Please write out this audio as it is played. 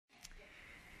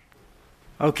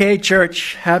Okay,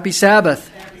 church, happy Sabbath.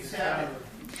 Happy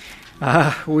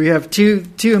Sabbath. We have two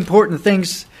important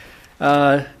things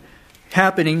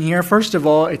happening here. First of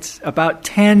all, it's about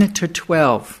 10 to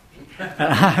 12.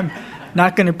 I'm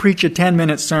not going to preach a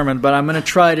 10-minute sermon, but I'm going to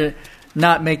try to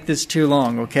not make this too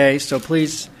long, okay? So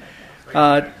please,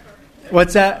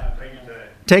 what's that?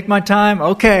 Take my time?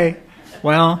 Okay.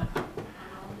 Well,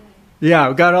 yeah,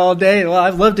 we've got all day. Well,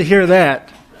 I'd love to hear that.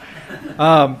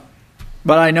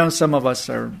 But I know some of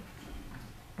us are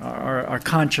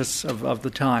conscious of the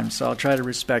time, so I'll try to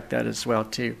respect that as well,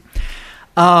 too.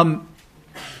 And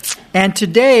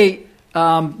today,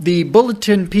 the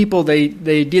bulletin people, they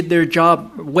did their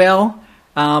job well,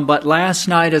 but last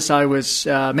night as I was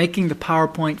making the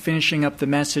PowerPoint, finishing up the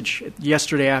message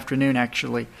yesterday afternoon,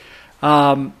 actually,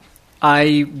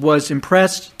 I was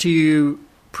impressed to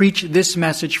preach this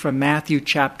message from Matthew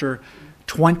chapter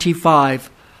 25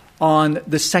 on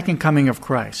the second coming of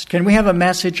Christ. Can we have a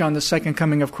message on the second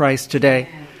coming of Christ today?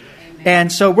 Amen.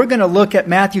 And so we're going to look at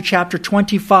Matthew chapter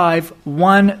 25,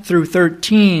 1 through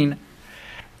 13.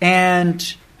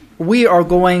 And we are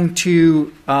going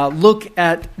to look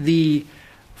at the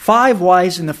 5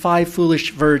 wise and the 5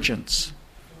 foolish virgins.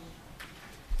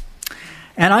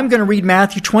 And I'm going to read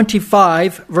Matthew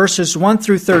 25, verses 1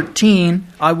 through 13.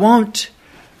 I won't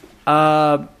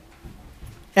exegete,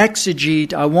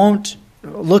 I won't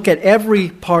look at every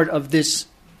part of this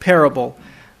parable,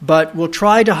 but we'll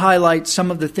try to highlight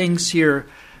some of the things here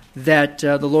that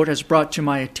the Lord has brought to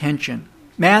my attention.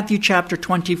 Matthew chapter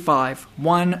 25,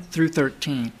 1 through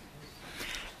 13.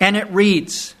 And it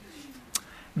reads,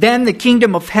 "Then the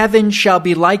kingdom of heaven shall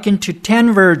be likened to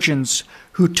 10 virgins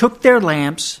who took their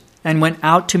lamps and went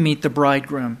out to meet the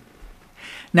bridegroom.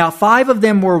 Now 5 of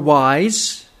them were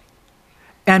wise,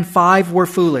 and 5 were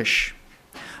foolish.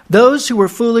 Those who were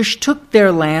foolish took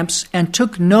their lamps and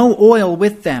took no oil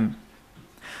with them.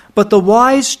 But the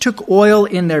wise took oil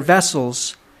in their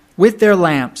vessels with their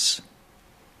lamps.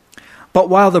 But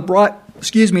while the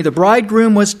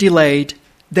bridegroom was delayed,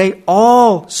 they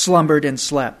all slumbered and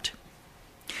slept.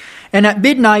 And at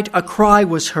midnight a cry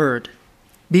was heard,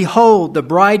 'Behold, the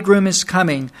bridegroom is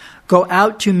coming. Go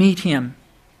out to meet him.'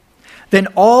 Then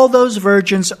all those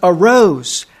virgins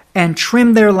arose and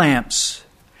trimmed their lamps.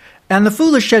 And the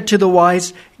foolish said to the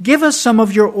wise, 'Give us some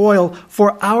of your oil,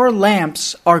 for our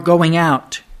lamps are going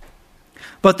out.'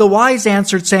 But the wise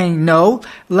answered, saying, 'No,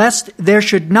 lest there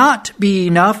should not be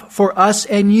enough for us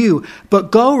and you,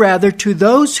 but go rather to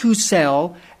those who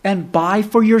sell and buy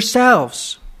for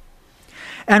yourselves.'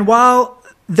 And while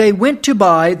they went to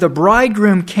buy, the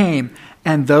bridegroom came,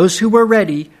 and those who were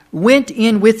ready went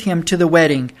in with him to the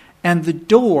wedding, and the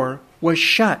door was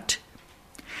shut.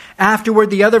 Afterward,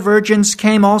 the other virgins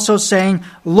came also, saying,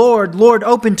 'Lord, Lord,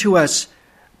 open to us.'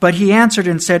 But he answered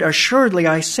and said, 'Assuredly,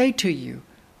 I say to you,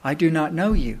 I do not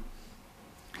know you.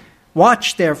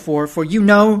 Watch, therefore, for you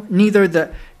know neither the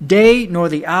day nor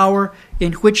the hour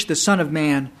in which the Son of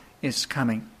Man is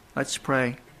coming.'" Let's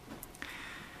pray.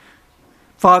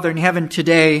 Father in heaven,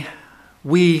 today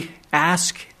we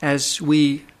ask, as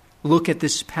we look at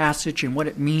this passage and what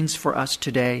it means for us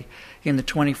today in the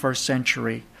 21st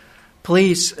century,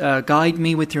 please guide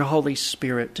me with your Holy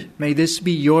Spirit. May this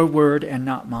be your word and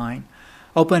not mine.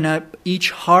 Open up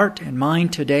each heart and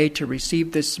mind today to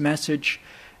receive this message,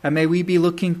 and may we be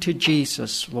looking to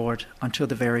Jesus, Lord, until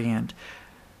the very end.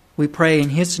 We pray in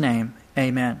his name.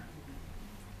 Amen.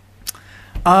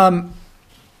 I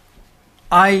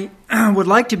would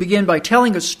like to begin by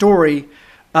telling a story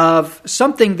of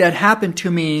something that happened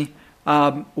to me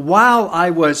while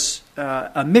I was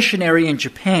a missionary in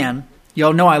Japan.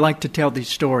 Y'all know I like to tell these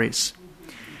stories.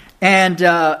 And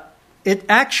it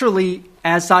actually,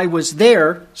 as I was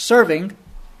there serving,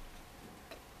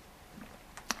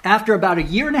 after about a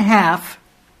year and a half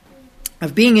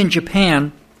of being in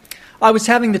Japan, I was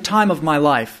having the time of my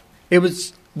life. There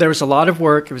was a lot of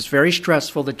work. It was very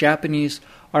stressful. The Japanese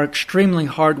are extremely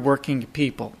hard-working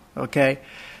people, okay?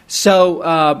 So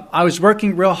I was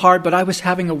working real hard, but I was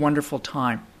having a wonderful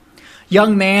time.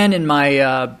 Young man in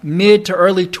my mid to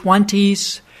early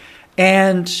 20s.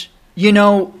 And,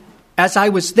 as I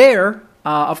was there,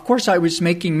 of course I was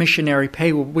making missionary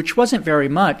pay, which wasn't very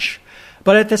much.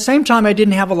 But at the same time, I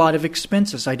didn't have a lot of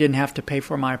expenses. I didn't have to pay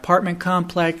for my apartment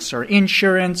complex or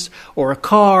insurance or a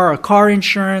car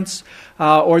insurance,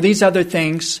 or these other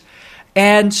things.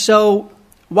 And so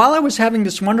while I was having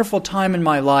this wonderful time in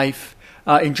my life,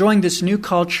 enjoying this new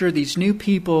culture, these new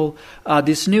people,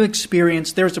 this new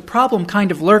experience, there's a problem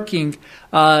kind of lurking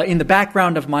in the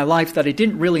background of my life that I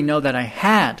didn't really know that I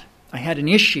had. I had an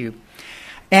issue.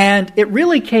 And it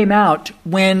really came out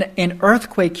when an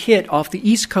earthquake hit off the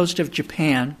east coast of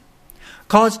Japan,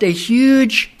 caused a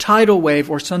huge tidal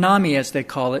wave, or tsunami as they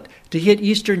call it, to hit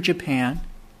eastern Japan.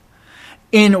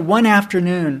 In one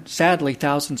afternoon, sadly,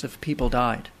 thousands of people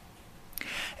died.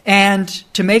 And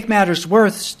to make matters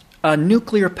worse, a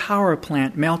nuclear power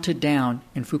plant melted down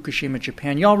in Fukushima,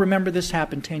 Japan. Y'all remember this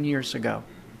happened 10 years ago.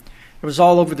 It was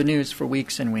all over the news for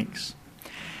weeks and weeks.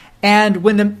 And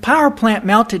when the power plant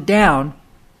melted down,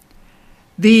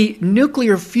 the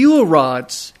nuclear fuel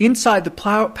rods inside the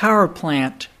power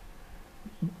plant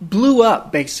blew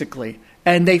up, basically,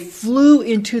 and they flew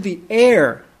into the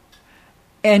air,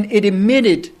 and it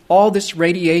emitted all this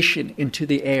radiation into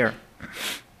the air.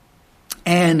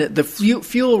 And the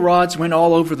fuel rods went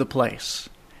all over the place.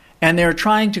 And they're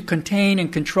trying to contain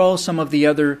and control some of the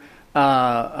other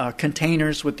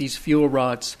containers with these fuel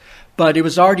rods. But it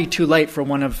was already too late for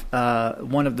one of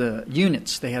the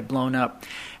units they had blown up.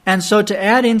 And so to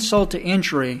add insult to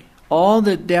injury, all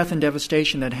the death and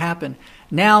devastation that happened,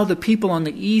 now the people on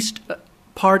the east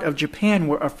part of Japan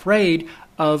were afraid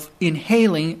of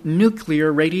inhaling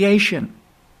nuclear radiation.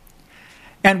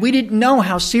 And we didn't know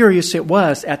how serious it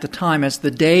was at the time. As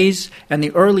the days and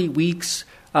the early weeks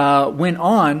went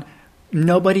on,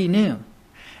 nobody knew.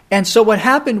 And so what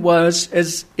happened was,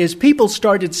 is people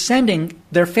started sending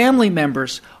their family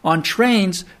members on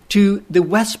trains to the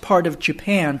west part of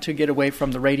Japan to get away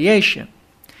from the radiation.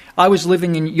 I was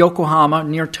living in Yokohama,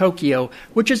 near Tokyo,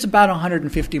 which is about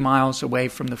 150 miles away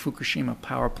from the Fukushima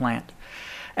power plant.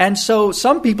 And so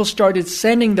some people started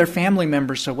sending their family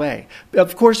members away.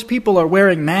 Of course, people are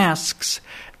wearing masks,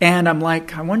 and I'm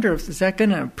like, I wonder if is that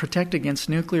going to protect against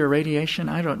nuclear radiation?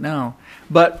 I don't know.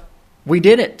 But we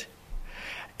did it.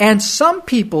 And some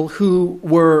people who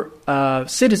were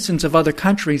citizens of other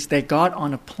countries, they got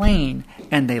on a plane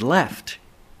and they left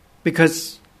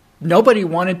because nobody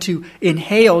wanted to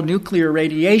inhale nuclear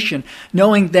radiation,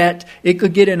 knowing that it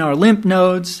could get in our lymph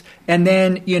nodes and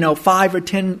then, 5 or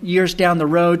 10 years down the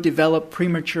road, develop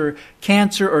premature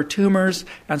cancer or tumors.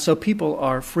 And so people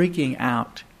are freaking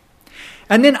out.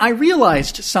 And then I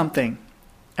realized something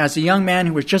as a young man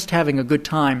who was just having a good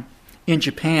time in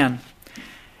Japan.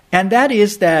 And that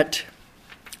is that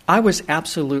I was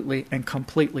absolutely and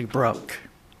completely broke.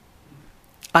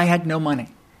 I had no money.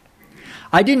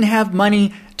 I didn't have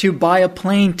money to buy a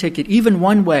plane ticket, even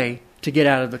one way, to get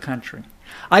out of the country.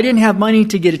 I didn't have money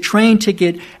to get a train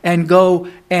ticket and go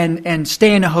and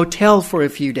stay in a hotel for a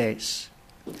few days.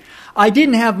 I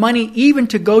didn't have money even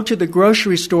to go to the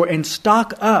grocery store and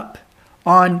stock up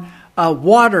on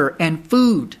water and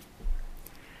food.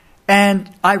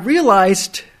 And I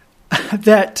realized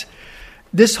that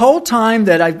this whole time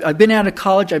that I've been out of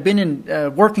college, I've been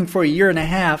working for a year and a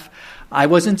half, I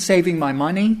wasn't saving my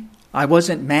money. I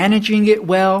wasn't managing it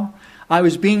well. I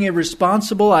was being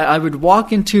irresponsible. I would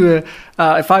walk into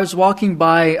if I was walking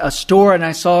by a store and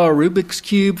I saw a Rubik's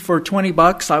Cube for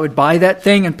 $20, I would buy that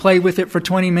thing and play with it for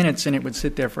 20 minutes and it would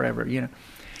sit there forever,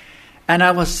 And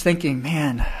I was thinking,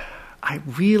 man, I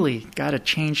really got to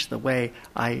change the way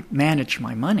I manage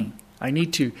my money. I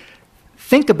need to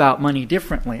think about money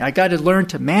differently. I got to learn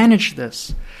to manage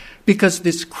this because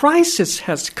this crisis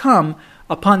has come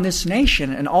upon this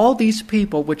nation and all these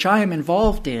people which I am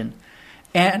involved in,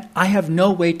 and I have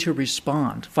no way to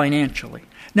respond financially.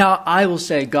 Now, I will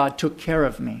say God took care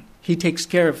of me. He takes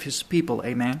care of his people,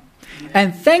 amen?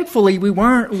 And thankfully, we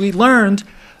learned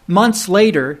months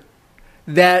later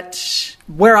that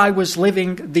where I was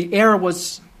living, the air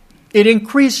it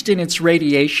increased in its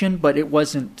radiation, but it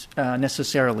wasn't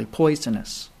necessarily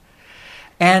poisonous.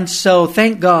 And so,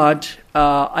 thank God,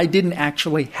 I didn't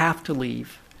actually have to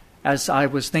leave, as I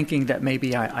was thinking that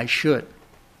maybe I should.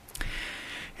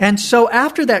 And so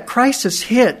after that crisis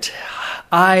hit,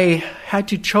 I had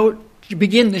to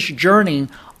begin this journey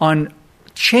on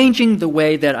changing the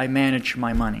way that I manage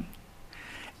my money.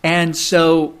 And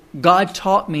so God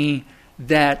taught me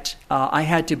that I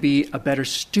had to be a better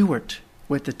steward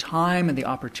with the time and the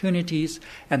opportunities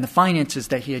and the finances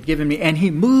that he had given me. And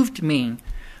he moved me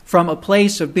from a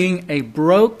place of being a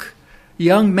broke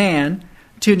young man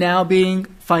to now being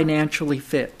financially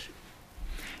fit.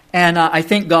 And I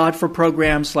thank God for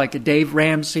programs like Dave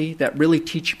Ramsey that really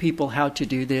teach people how to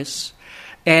do this.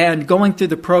 And going through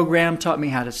the program taught me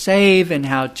how to save and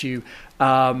how to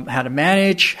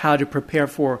manage, how to prepare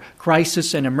for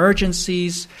crisis and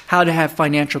emergencies, how to have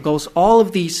financial goals, all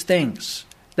of these things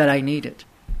that I needed.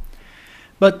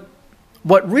 But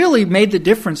what really made the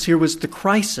difference here was the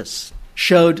crisis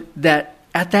showed that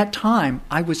at that time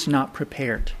I was not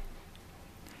prepared.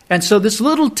 And so this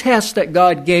little test that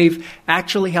God gave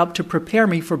actually helped to prepare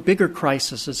me for bigger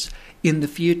crises in the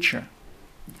future.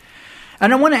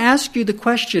 And I want to ask you the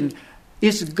question,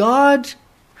 is God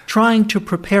trying to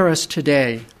prepare us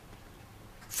today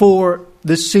for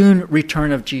the soon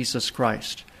return of Jesus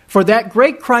Christ. For that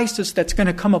great crisis that's going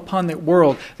to come upon the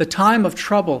world, the time of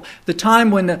trouble, the time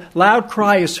when the loud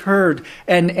cry is heard,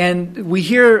 and we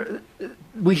hear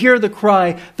the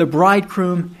cry, the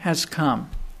bridegroom has come.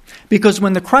 Because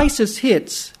when the crisis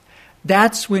hits,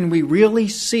 that's when we really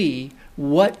see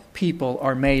what people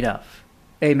are made of.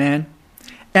 Amen?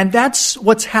 And that's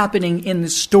what's happening in the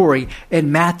story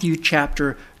in Matthew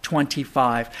chapter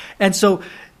 25. And so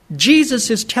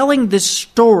Jesus is telling this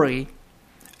story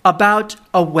about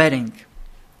a wedding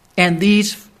and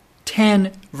these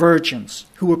 10 virgins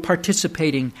who were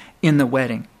participating in the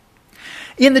wedding.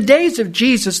 In the days of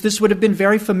Jesus, this would have been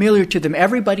very familiar to them.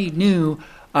 Everybody knew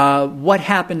what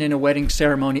happened in a wedding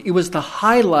ceremony. It was the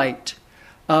highlight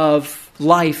of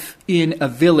life in a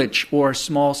village or a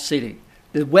small city.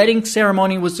 The wedding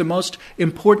ceremony was the most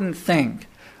important thing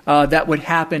that would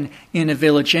happen in a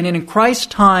village. And in Christ's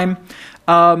time,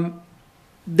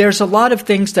 there's a lot of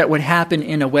things that would happen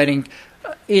in a wedding.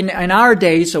 In our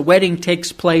days, a wedding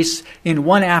takes place in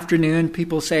one afternoon.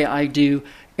 People say, I do,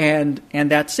 and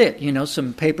that's it. You know,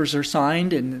 some papers are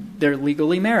signed and they're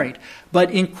legally married.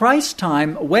 But in Christ's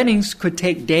time, weddings could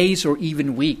take days or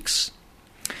even weeks.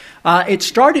 It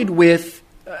started with,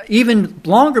 even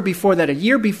longer before that, a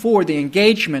year before the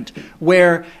engagement,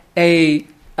 where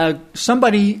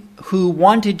somebody who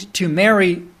wanted to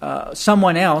marry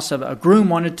someone else,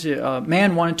 a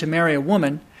man wanted to marry a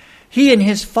woman, he and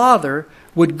his father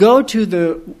would go to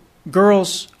the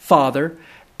girl's father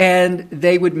and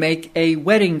they would make a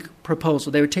wedding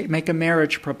proposal. They would make a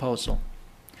marriage proposal.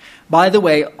 By the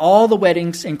way, all the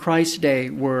weddings in Christ's day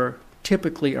were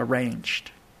typically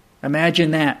arranged.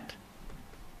 Imagine that,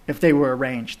 if they were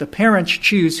arranged. The parents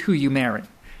choose who you marry.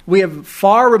 We have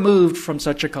far removed from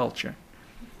such a culture.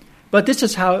 But this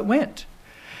is how it went.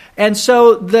 And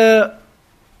so the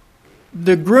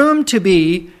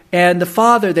groom-to-be and the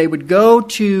father, they would go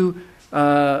to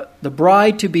the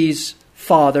bride-to-be's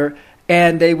father,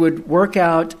 and they would work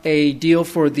out a deal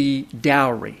for the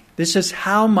dowry. This is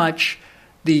how much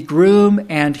the groom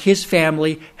and his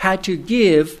family had to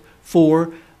give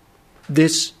for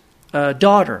this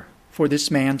daughter, for this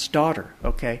man's daughter.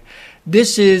 Okay,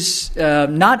 this is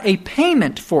not a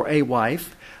payment for a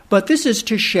wife, but this is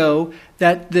to show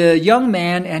that the young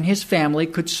man and his family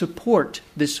could support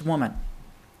this woman.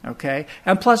 Okay?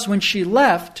 And plus, when she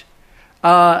left,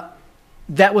 that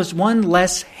was one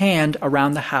less hand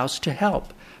around the house to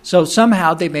help. So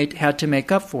somehow they had to make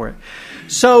up for it.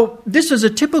 So this is a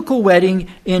typical wedding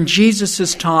in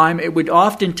Jesus' time. It would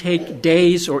often take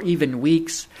days or even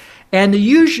weeks. And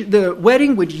the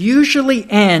wedding would usually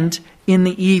end in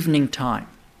the evening time,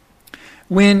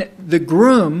 when the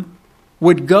groom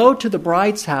would go to the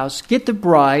bride's house, get the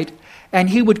bride,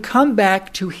 and he would come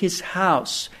back to his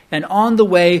house. And on the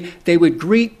way, they would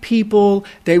greet people,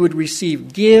 they would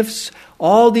receive gifts,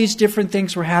 all these different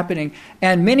things were happening.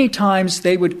 And many times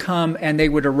they would come and they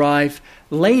would arrive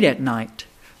late at night.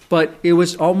 But it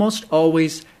was almost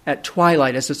always at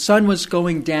twilight, as the sun was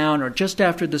going down or just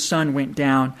after the sun went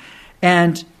down,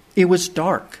 and it was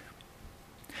dark.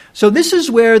 So this is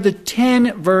where the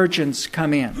 10 virgins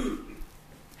come in.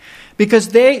 Because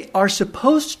they are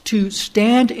supposed to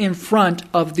stand in front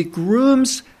of the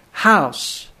groom's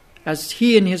house as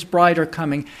he and his bride are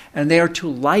coming, and they are to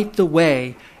light the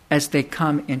way as they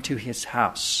come into his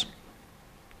house.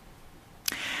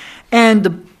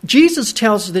 And Jesus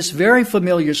tells this very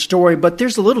familiar story, but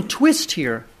there's a little twist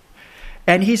here.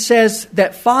 And he says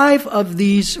that 5 of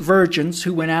these virgins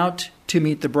who went out to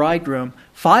meet the bridegroom,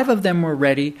 5 of them were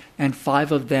ready and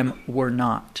 5 of them were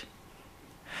not.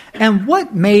 And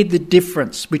what made the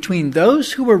difference between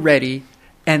those who were ready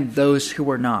and those who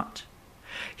were not?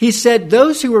 He said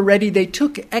those who were ready, they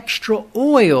took extra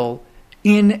oil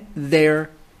in their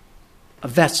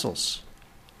vessels.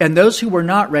 And those who were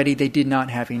not ready, they did not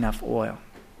have enough oil.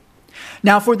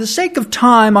 Now, for the sake of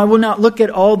time, I will not look at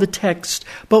all the text,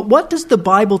 but what does the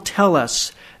Bible tell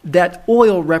us that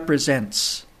oil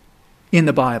represents in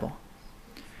the Bible?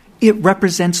 It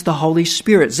represents the Holy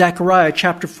Spirit. Zechariah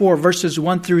chapter 4, verses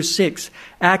 1 through 6.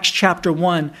 Acts chapter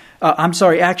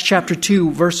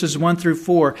 2, verses 1 through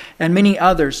 4, and many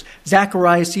others.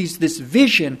 Zechariah sees this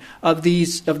vision of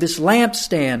this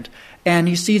lampstand, and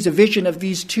he sees a vision of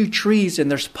these 2 trees, and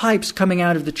there's pipes coming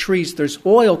out of the trees. There's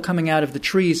oil coming out of the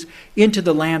trees into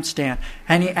the lampstand.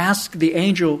 And he asks the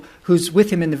angel who's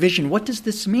with him in the vision, what does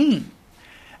this mean?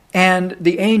 And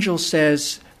the angel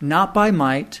says, not by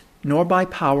might, nor by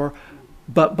power,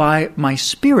 but by my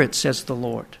Spirit, says the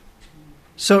Lord.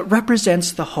 So it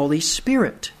represents the Holy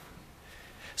Spirit.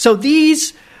 So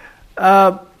these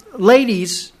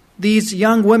ladies these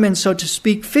young women, so to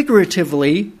speak,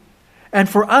 figuratively. And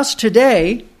for us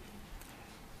today,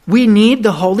 we need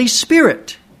the Holy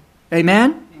Spirit.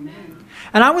 Amen? Amen.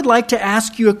 And I would like to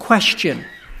ask you a question.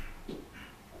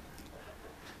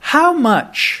 How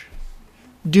much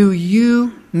do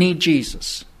you need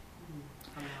Jesus?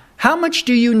 How much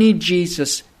do you need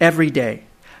Jesus every day?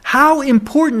 How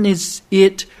important is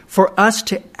it for us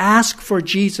to ask for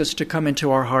Jesus to come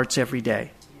into our hearts every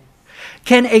day?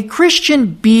 Can a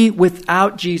Christian be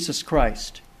without Jesus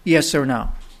Christ? Yes or no?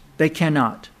 They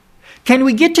cannot. Can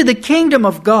we get to the kingdom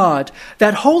of God,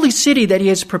 that holy city that He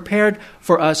has prepared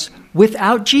for us,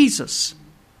 without Jesus?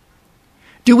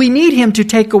 Do we need Him to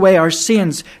take away our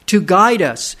sins, to guide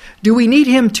us? Do we need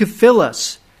Him to fill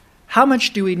us? How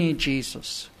much do we need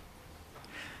Jesus?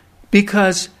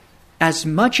 Because as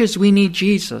much as we need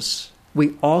Jesus,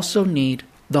 we also need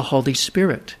the Holy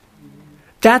Spirit.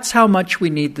 That's how much we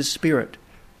need the Spirit.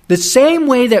 The same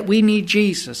way that we need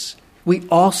Jesus, we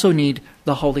also need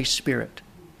the Holy Spirit.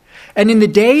 And in the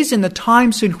days and the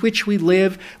times in which we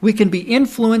live, we can be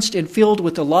influenced and filled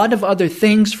with a lot of other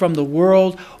things from the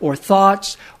world, or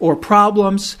thoughts, or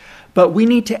problems. But we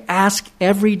need to ask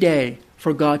every day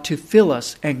for God to fill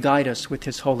us and guide us with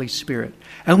His Holy Spirit.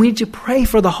 And we need to pray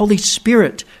for the Holy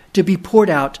Spirit to be poured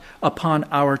out upon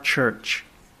our church.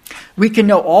 We can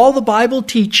know all the Bible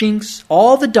teachings,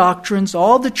 all the doctrines,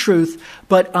 all the truth,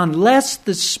 but unless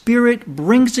the Spirit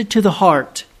brings it to the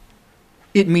heart,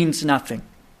 it means nothing.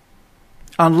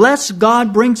 Unless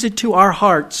God brings it to our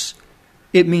hearts,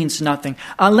 it means nothing.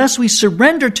 Unless we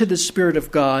surrender to the Spirit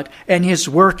of God and His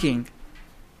working,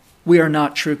 we are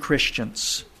not true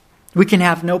Christians. We can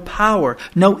have no power,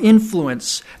 no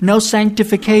influence, no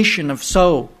sanctification of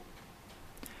soul.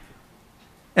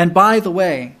 And by the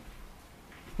way,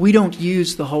 we don't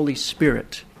use the Holy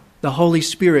Spirit. The Holy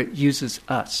Spirit uses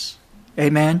us.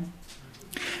 Amen?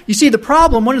 You see,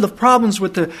 one of the problems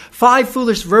with the 5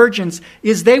 foolish virgins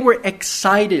is they were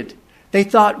excited. They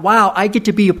thought, wow, I get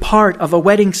to be a part of a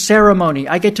wedding ceremony.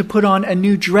 I get to put on a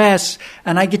new dress,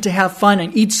 and I get to have fun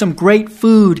and eat some great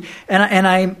food. And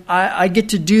I get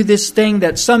to do this thing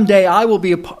that someday I will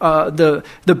be the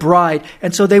bride.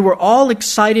 And so they were all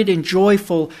excited and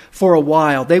joyful for a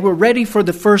while. They were ready for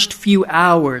the first few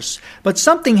hours. But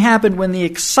something happened when the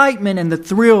excitement and the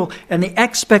thrill and the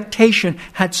expectation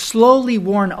had slowly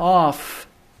worn off.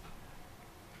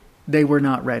 They were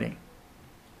not ready.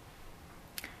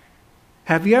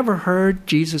 Have you ever heard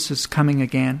Jesus is coming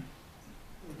again?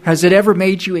 Has it ever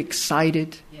made you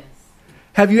excited? Yes.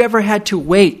 Have you ever had to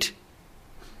wait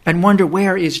and wonder,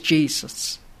 where is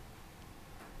Jesus?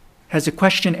 Has a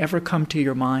question ever come to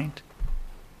your mind?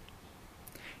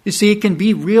 You see, it can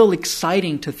be real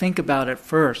exciting to think about at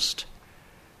first.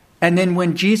 And then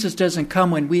when Jesus doesn't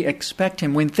come when we expect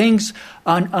Him, when things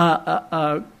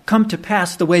come to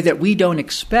pass the way that we don't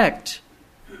expect,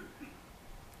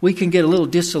 we can get a little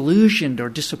disillusioned or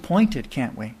disappointed,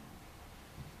 can't we?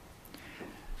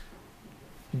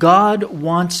 God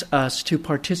wants us to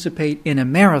participate in a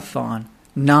marathon,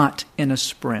 not in a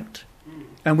sprint.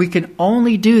 And we can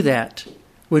only do that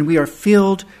when we are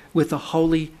filled with the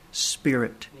Holy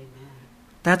Spirit.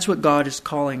 That's what God is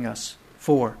calling us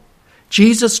for.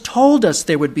 Jesus told us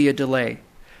there would be a delay.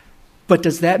 But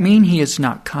does that mean He is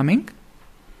not coming?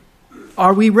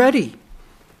 Are we ready?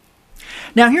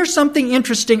 Now, here's something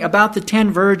interesting about the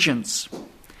 10 virgins.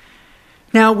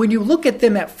 Now, when you look at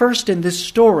them at first in this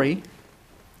story,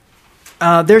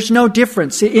 there's no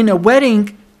difference. In a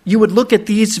wedding, you would look at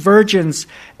these virgins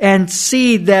and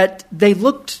see that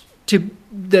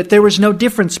that there was no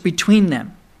difference between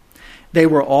them. They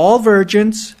were all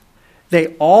virgins. They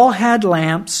all had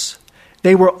lamps.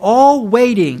 They were all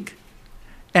waiting.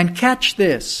 And catch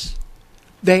this,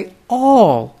 they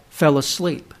all fell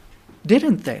asleep,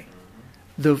 didn't they?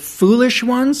 The foolish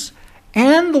ones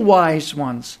and the wise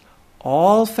ones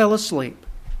all fell asleep,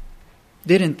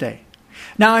 didn't they?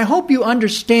 Now, I hope you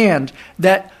understand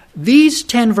that these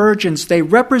 10 virgins, they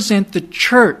represent the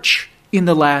church in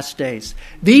the last days.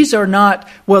 These are not,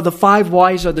 well, the 5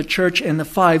 wise are the church and the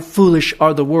 5 foolish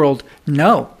are the world.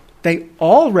 No, they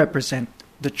all represent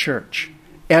the church.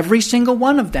 Every single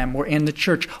one of them were in the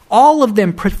church. All of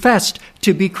them professed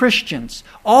to be Christians.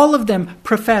 All of them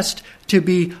professed to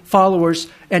be followers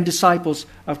and disciples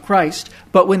of Christ.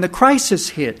 But when the crisis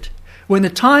hit, when the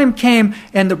time came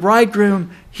and the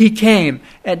bridegroom, he came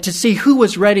and to see who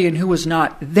was ready and who was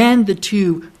not, then the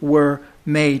two were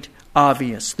made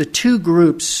obvious. The two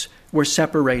groups were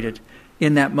separated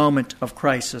in that moment of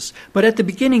crisis. But at the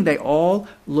beginning, they all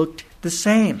looked the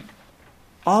same.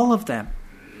 All of them.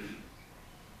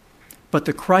 But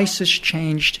the crisis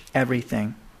changed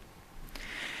everything.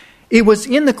 It was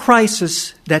in the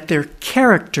crisis that their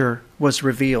character was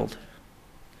revealed.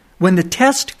 When the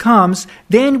test comes,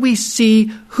 then we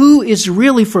see who is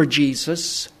really for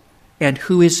Jesus and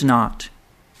who is not.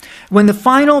 When the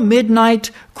final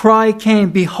midnight cry came,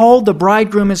 "Behold, the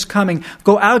bridegroom is coming,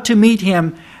 go out to meet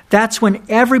him," that's when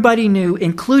everybody knew,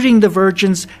 including the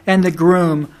virgins and the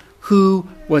groom, who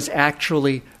was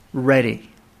actually ready.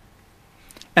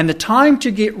 And the time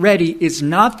to get ready is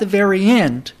not the very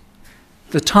end.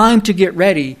 The time to get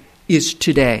ready is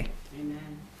today. Amen.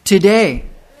 Today.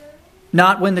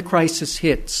 Not when the crisis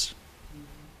hits.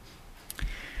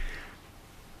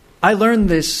 I learned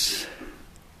this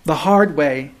the hard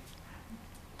way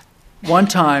one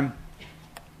time,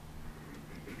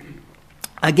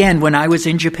 again, when I was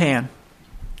in Japan.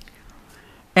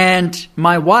 And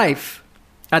my wife,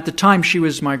 at the time she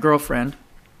was my girlfriend,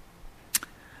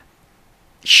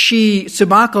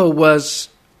 Sumako was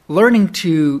learning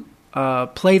to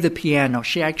play the piano.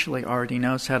 She actually already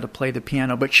knows how to play the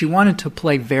piano, but she wanted to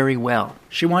play very well.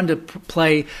 She wanted to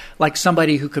play like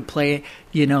somebody who could play,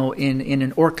 in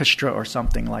an orchestra or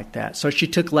something like that. So she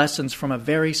took lessons from a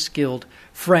very skilled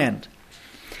friend.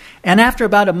 And after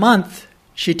about a month,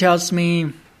 she tells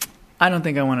me, "I don't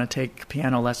think I want to take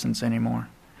piano lessons anymore."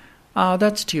 "Oh,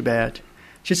 that's too bad."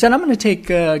 She said, "I'm going to take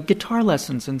guitar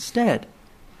lessons instead."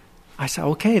 I said,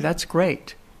 "Okay, that's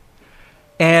great."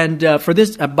 And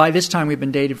by this time, we've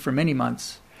been dated for many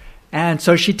months. And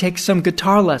so she takes some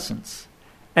guitar lessons.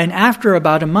 And after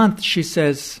about a month, she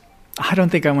says, "I don't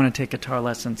think I want to take guitar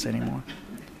lessons anymore."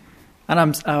 And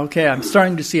I'm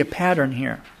starting to see a pattern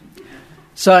here.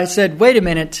 So I said, "Wait a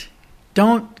minute,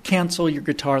 don't cancel your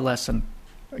guitar lesson,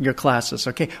 your classes,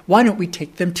 okay? Why don't we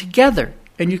take them together?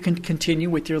 And you can continue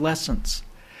with your lessons."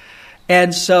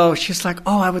 And so she's like,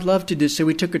 "Oh, I would love to do." So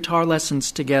we took guitar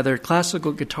lessons together,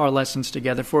 classical guitar lessons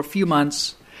together for a few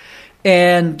months.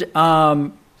 And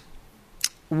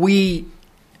we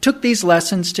took these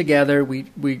lessons together.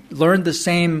 We learned the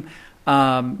same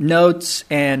notes,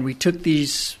 and we took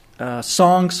these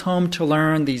songs home to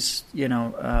learn, these,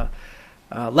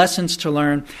 lessons to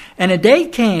learn. And a day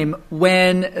came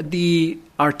when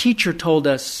our teacher told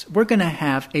us, "We're going to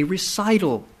have a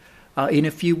recital in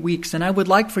a few weeks, and I would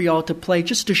like for you all to play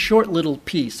just a short little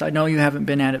piece. I know you haven't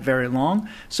been at it very long,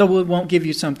 so we won't give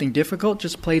you something difficult.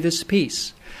 Just play this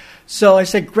piece." So I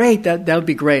said, "Great, that would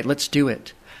be great. Let's do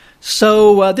it."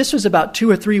 So this was about 2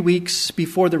 or 3 weeks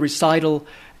before the recital,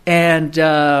 and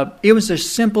it was a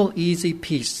simple, easy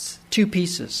piece, 2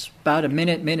 pieces, about a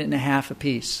minute and a half a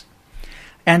piece.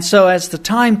 And so as the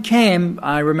time came,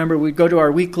 I remember we'd go to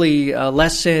our weekly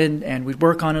lesson and we'd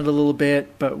work on it a little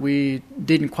bit, but we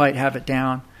didn't quite have it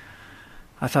down.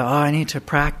 I thought, I need to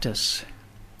practice.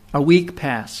 A week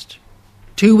passed.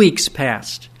 2 weeks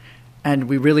passed, and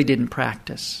we really didn't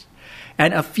practice.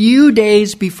 And a few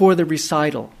days before the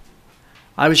recital,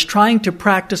 I was trying to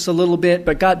practice a little bit,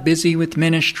 but got busy with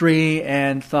ministry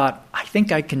and thought, I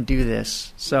think I can do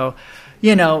this. So,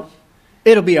 it'll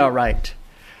be all right.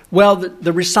 Well,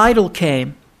 the recital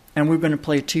came, and we were going to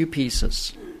play 2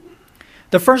 pieces.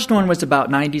 The first one was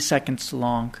about 90 seconds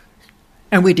long,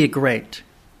 and we did great.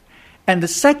 And the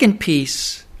second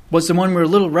piece was the one we were a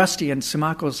little rusty, and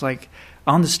Sumako was like,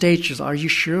 on the stage, she was, "Are you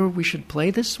sure we should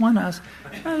play this one?" I was,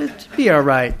 "It'll be all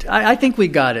right. I think we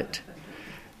got it."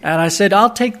 And I said,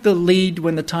 "I'll take the lead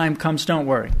when the time comes, don't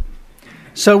worry."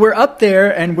 So we're up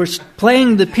there, and we're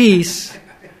playing the piece,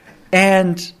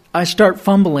 and I start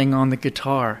fumbling on the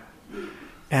guitar,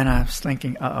 and I was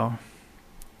thinking, uh-oh.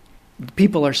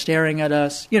 People are staring at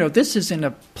us. This is in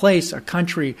a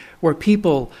country where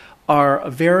people are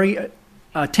very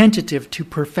attentive to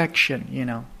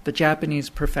perfection. The Japanese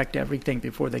perfect everything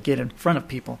before they get in front of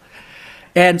people.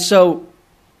 And so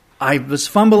I was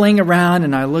fumbling around,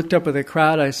 and I looked up at the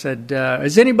crowd. I said,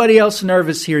 "Is anybody else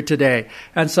nervous here today?"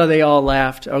 And so they all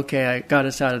laughed. Okay, I got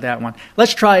us out of that one.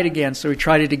 Let's try it again. So we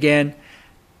tried it again.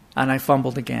 And I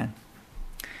fumbled again.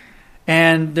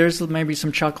 And there's maybe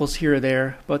some chuckles here or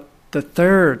there, but the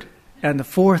third and the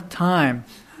fourth time,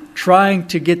 trying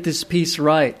to get this piece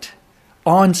right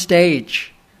on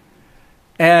stage.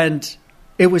 And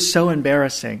it was so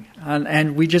embarrassing.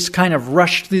 And we just kind of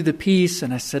rushed through the piece,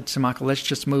 and I said to Sumako, "Let's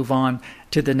just move on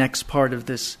to the next part of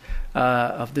this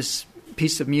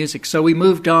piece of music." So we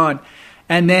moved on.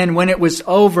 And then when it was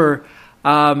over,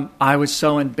 I was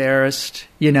so embarrassed,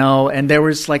 and there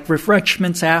was like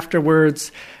refreshments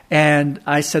afterwards. And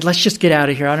I said, "Let's just get out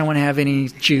of here. I don't want to have any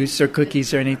juice or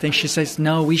cookies or anything." She says,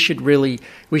 "No, we should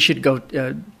go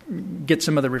get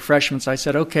some of the refreshments. I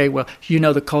said, okay, well, you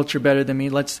know the culture better than me.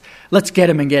 Let's get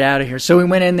him and get out of here. So we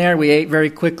went in there. We ate very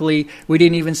quickly. We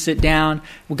didn't even sit down.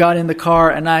 We got in the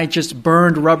car, and I just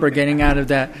burned rubber getting out of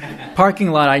that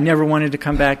parking lot. I never wanted to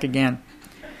come back again.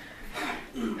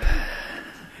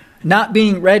 Not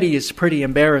being ready is pretty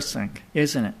embarrassing,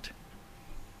 isn't it?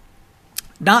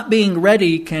 Not being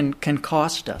ready can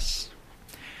cost us.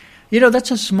 You know,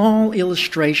 that's a small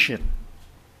illustration.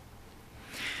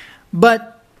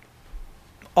 But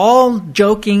all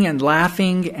joking and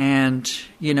laughing and,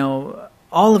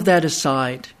 all of that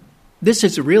aside, this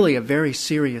is really a very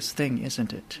serious thing,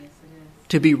 isn't it? Yes, it is.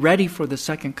 To be ready for the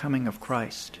second coming of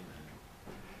Christ.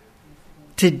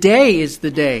 Today is the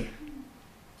day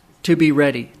to be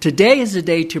ready. Today is the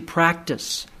day to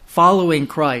practice following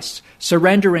Christ,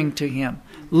 surrendering to Him,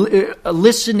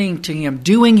 listening to Him,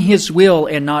 doing His will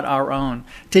and not our own.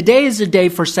 Today is the day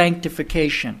for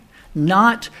sanctification.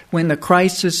 Not when the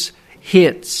crisis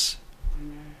hits.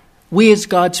 We as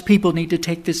God's people need to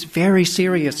take this very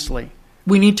seriously.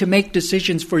 We need to make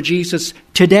decisions for Jesus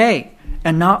today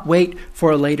and not wait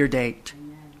for a later date.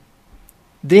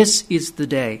 This is the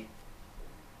day.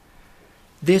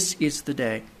 This is the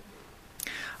day.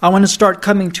 I want to start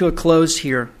coming to a close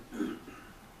here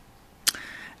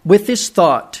with this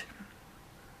thought.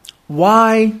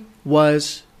 Why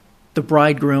was the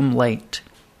bridegroom late?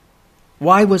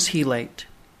 Why was he late?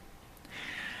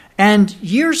 And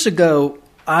years ago,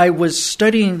 I was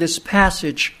studying this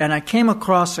passage and I came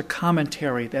across a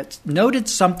commentary that noted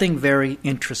something very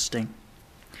interesting.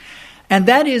 And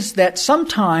that is that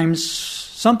sometimes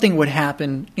something would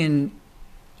happen in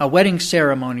a wedding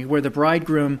ceremony where the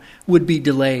bridegroom would be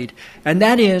delayed. And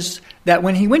that is that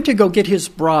when he went to go get his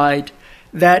bride,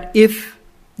 that if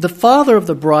the father of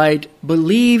the bride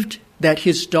believed that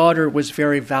his daughter was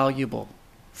very valuable,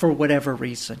 for whatever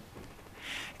reason,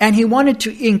 and he wanted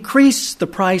to increase the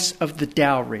price of the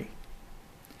dowry,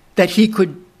 that he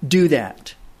could do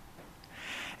that.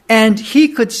 And he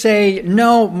could say,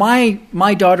 no,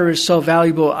 my daughter is so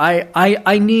valuable,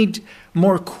 I need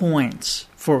more coins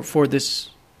for this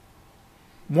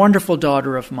wonderful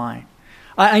daughter of mine.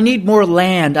 I need more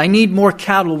land, I need more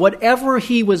cattle, whatever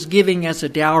he was giving as a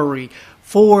dowry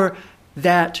for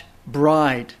that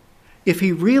bride. If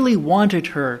he really wanted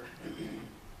her,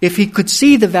 if he could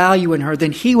see the value in her,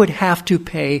 then he would have to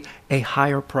pay a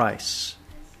higher price.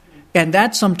 And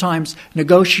that sometimes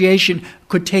negotiation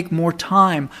could take more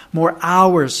time, more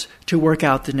hours to work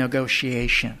out the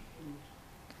negotiation.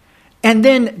 And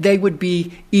then they would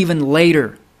be even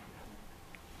later,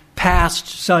 past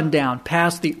sundown,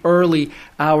 past the early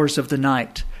hours of the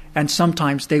night. And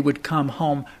sometimes they would come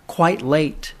home quite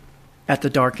late at the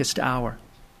darkest hour.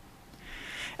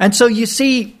 And so you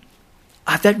see,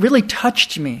 that really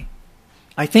touched me.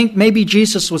 I think maybe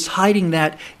Jesus was hiding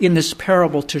that in this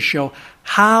parable to show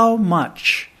how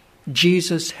much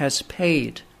Jesus has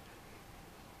paid,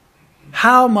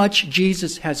 how much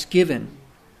Jesus has given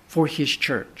for His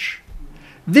church.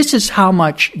 This is how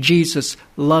much Jesus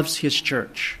loves His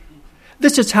church.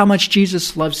 This is how much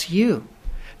Jesus loves you.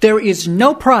 There is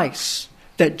no price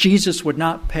that Jesus would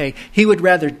not pay. He would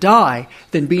rather die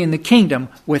than be in the kingdom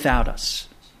without us.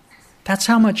 That's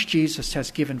how much Jesus has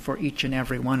given for each and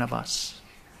every one of us.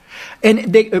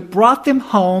 And it brought them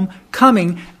home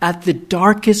coming at the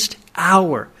darkest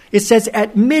hour. It says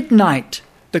at midnight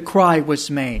the cry was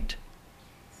made.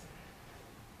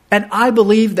 And I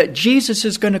believe that Jesus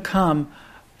is going to come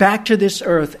back to this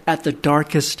earth at the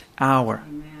darkest hour.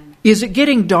 Amen. Is it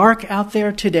getting dark out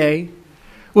there today?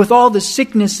 With all the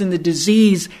sickness and the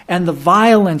disease and the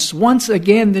violence, once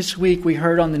again this week we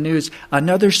heard on the news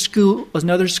another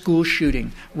school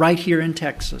shooting right here in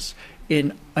Texas,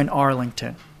 in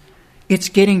Arlington. It's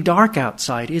getting dark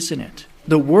outside, isn't it?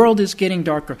 The world is getting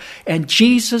darker. And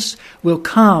Jesus will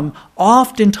come,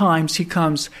 oftentimes He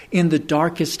comes in the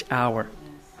darkest hour.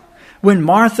 When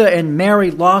Martha and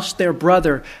Mary lost their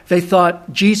brother, they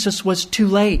thought Jesus was too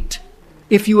late.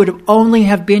 If you would only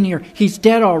have been here, He's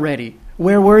dead already.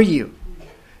 Where were you?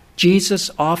 Jesus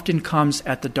often comes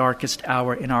at the darkest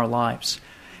hour in our lives.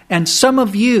 And some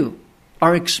of you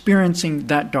are experiencing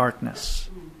that darkness.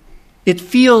 It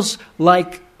feels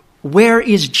like, where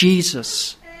is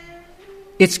Jesus?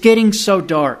 It's getting so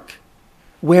dark.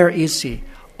 Where is He?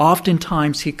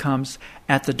 Oftentimes He comes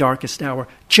at the darkest hour.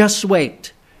 Just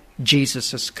wait.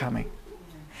 Jesus is coming.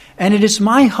 And it is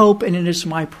my hope and it is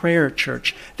my prayer,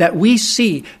 church, that we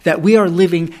see that we are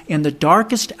living in the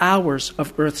darkest hours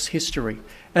of Earth's history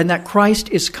and that Christ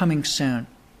is coming soon.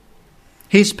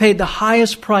 He's paid the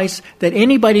highest price that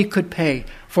anybody could pay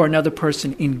for another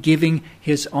person in giving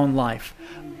His own life.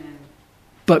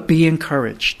 But be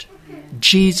encouraged.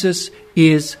 Jesus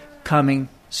is coming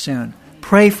soon.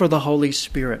 Pray for the Holy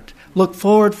Spirit. Look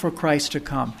forward for Christ to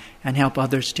come and help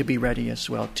others to be ready as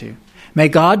well too. May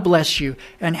God bless you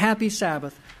and happy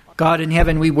Sabbath. God in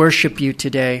heaven, we worship you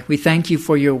today. We thank you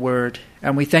for your word,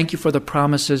 and we thank you for the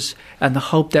promises and the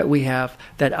hope that we have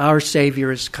that our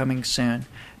Savior is coming soon.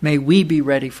 May we be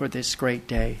ready for this great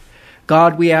day.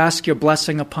 God, we ask your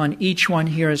blessing upon each one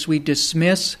here as we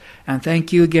dismiss, and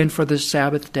thank you again for this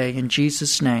Sabbath day. In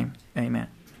Jesus' name, amen.